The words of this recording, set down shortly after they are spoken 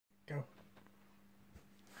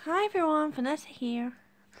Hi everyone, Vanessa here.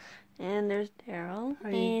 And there's Daryl. Hi.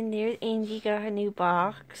 And there's Angie got her new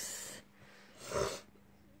box.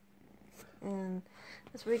 And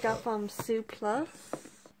that's what we got from Zooplus.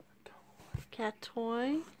 Cat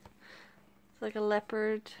toy. It's like a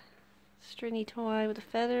leopard stringy toy with the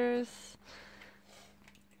feathers.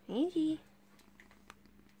 Angie.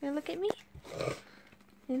 You look at me?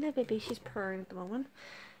 Hello baby, she's purring at the moment.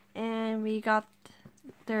 And we got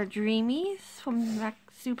their Dreamies from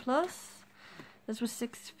Zooplus. This was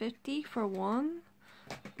 $6.50 for one.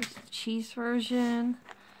 This is the cheese version.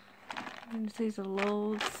 And there's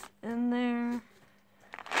loads in there.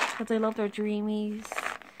 Because I love their Dreamies.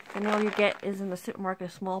 And all you get is in the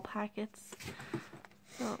supermarket small packets.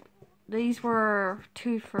 So these were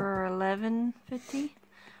 2 for $11.50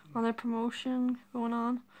 on their promotion going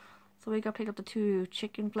on. So we got picked up the 2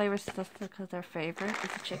 chicken flavors. That's because their favorite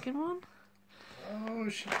is the chicken one. Oh,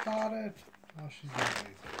 she got it. Oh, she's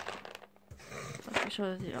amazing. Let me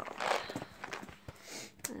show you all.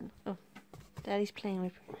 And, oh, Daddy's playing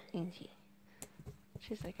with Angie.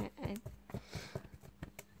 She's like, I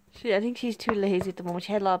think she's too lazy at the moment.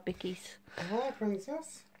 She had a lot of bickies. Hello,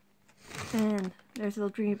 princess. And there's little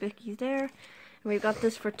dreamy bickies there. And we got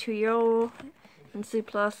this for €2 in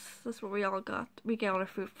Zooplus. That's what we all got. We get all our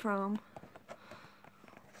food from.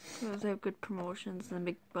 They have good promotions and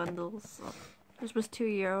big bundles. So this was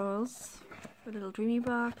 €2 for a little dreamy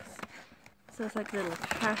box. So it's like little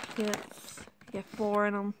packets. You get 4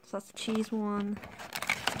 in them. So that's the cheese one.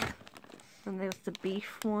 And there's the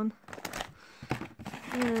beef one.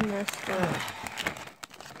 And then there's the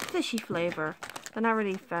fishy flavor. They're not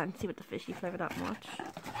really fancy with the fishy flavor that much.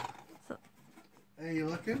 So. Are you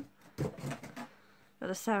looking? Or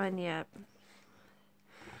the salmon, yeah.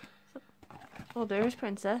 So, oh, there's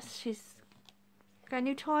Princess. She's got a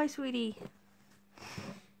new toy, sweetie.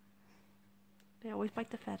 They always bite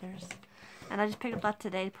the feathers. And I just picked up that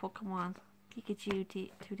today, Pokemon Pikachu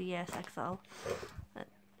 2DS XL.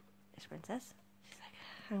 There's Princess. She's like,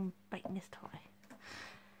 I'm biting this toy.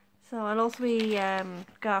 So, and also we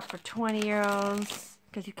got for €20,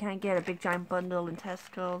 because you can't get a big giant bundle in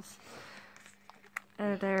Tesco's.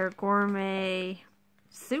 Their gourmet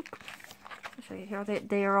soup. I'll show you here.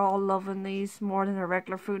 They are all loving these more than their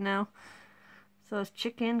regular food now. So it's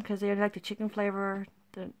chicken, because they like the chicken flavor.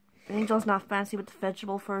 The Angel's not fancy with the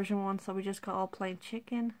vegetable version one, so we just got all plain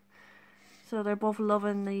chicken. So they're both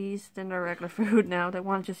loving these than their regular food now. They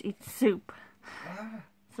want to just eat soup.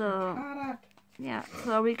 So yeah,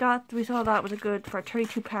 so we saw that was a good for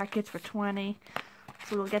 32 packets for 20.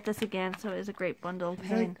 So we'll get this again. So it's a great bundle.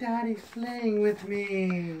 Like Daddy's playing with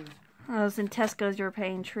me. I was in Tesco's, you were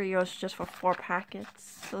paying €3 just for 4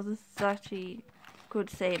 packets. So this is actually good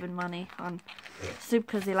saving money on soup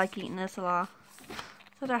because they like eating this a lot.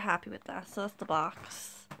 So they're happy with that. So that's the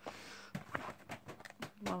box.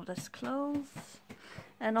 One of this clothes.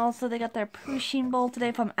 And also they got their Pusheen bowl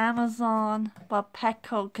today from Amazon. But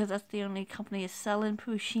Petco, because that's the only company is selling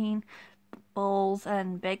Pusheen bowls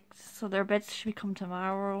and beds. So their beds should come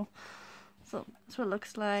tomorrow. So that's what it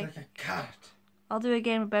looks like. It's like a cat. I'll do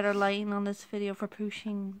again with better lighting on this video for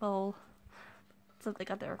Pusheen bowl. So they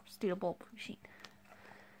got their steel bowl Pusheen.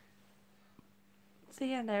 So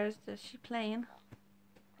yeah, there's she playing.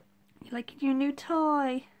 You like your new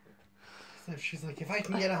toy? So she's like, if I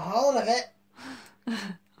can get a hold of it. I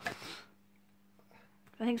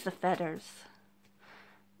think it's the feathers.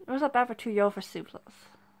 It was not bad for €2 for Zooplus.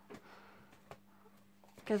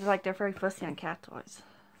 Because like they're very fussy on cat toys.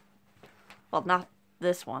 Well, not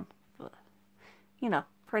this one, but you know,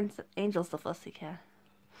 Prince Angel's the fussy cat.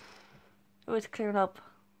 Oh, it's clearing up.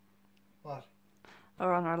 What?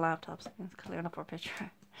 Or on our laptops, it's clearing up our picture.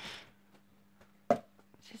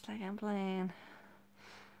 She's like, I'm playing.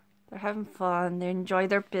 They're having fun. They enjoy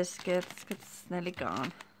their biscuits. It's nearly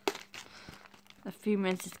gone. In a few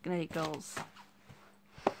minutes, it's nearly goes.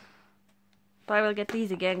 But I will get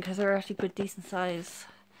these again because they're actually good, decent size.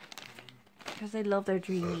 Because they love their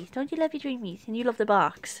Dreamies. Don't you love your Dreamies? And you love the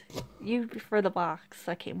box. You prefer the box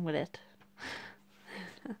that came with it.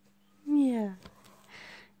 Yeah.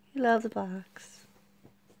 You love the box.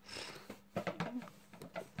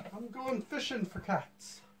 I'm going fishing for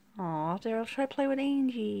cats. Aw, Daryl, try to play with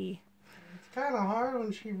Angie. It's kind of hard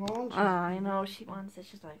when she wants it. I know, she wants it.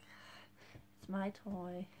 She's like, it's my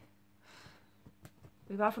toy.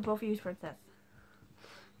 We bought for both of you, Princess.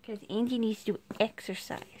 Because Angie needs to do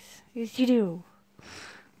exercise. Yes, you do.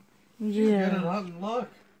 She's Yeah. good at hunting, look.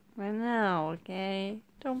 I know, okay?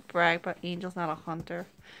 Don't brag, but Angel's not a hunter.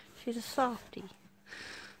 She's a softie.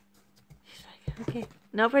 She's like, okay.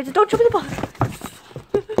 No, Princess, don't jump in the box.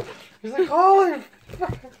 He's like, oh,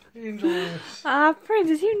 Angelus. Ah,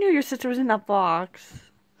 Princess, you knew your sister was in that box.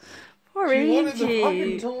 Poor She wanted the fucking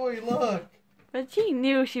Angie. toy, look. But she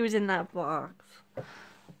knew she was in that box.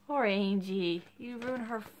 Poor Angie. You ruined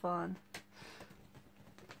her fun.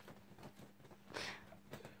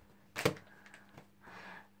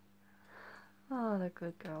 Oh, they're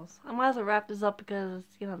good girls. I might as well wrap this up because,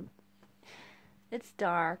 you know, it's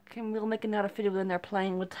dark. And we'll make another video when they're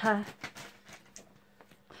playing with that.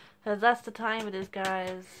 Because that's the time it is,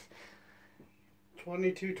 guys.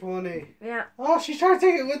 22:20. Yeah. Oh, she's trying to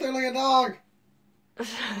take it with her like a dog.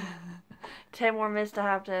 10 more minutes to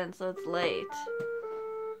half 10, so it's late.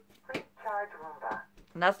 Charge Roomba.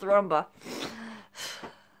 And that's the Roomba.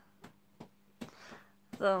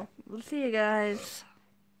 So, we'll see you guys.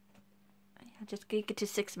 Yeah, just get to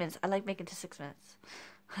 6 minutes. I like making it to 6 minutes.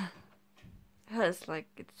 Because, like,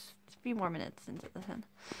 it's a few more minutes into the thing.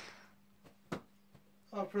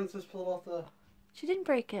 Oh, Princess pulled off the She didn't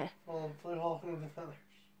break it. flute hawk with the feathers.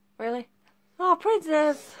 Really? Oh,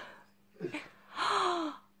 Princess!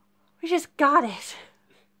 We just got it.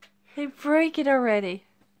 They break it already.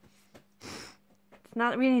 It's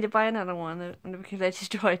not. We need to buy another one because I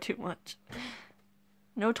destroy too much.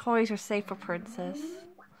 No toys are safe for Princess.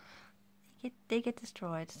 They get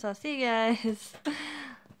destroyed. So see you guys.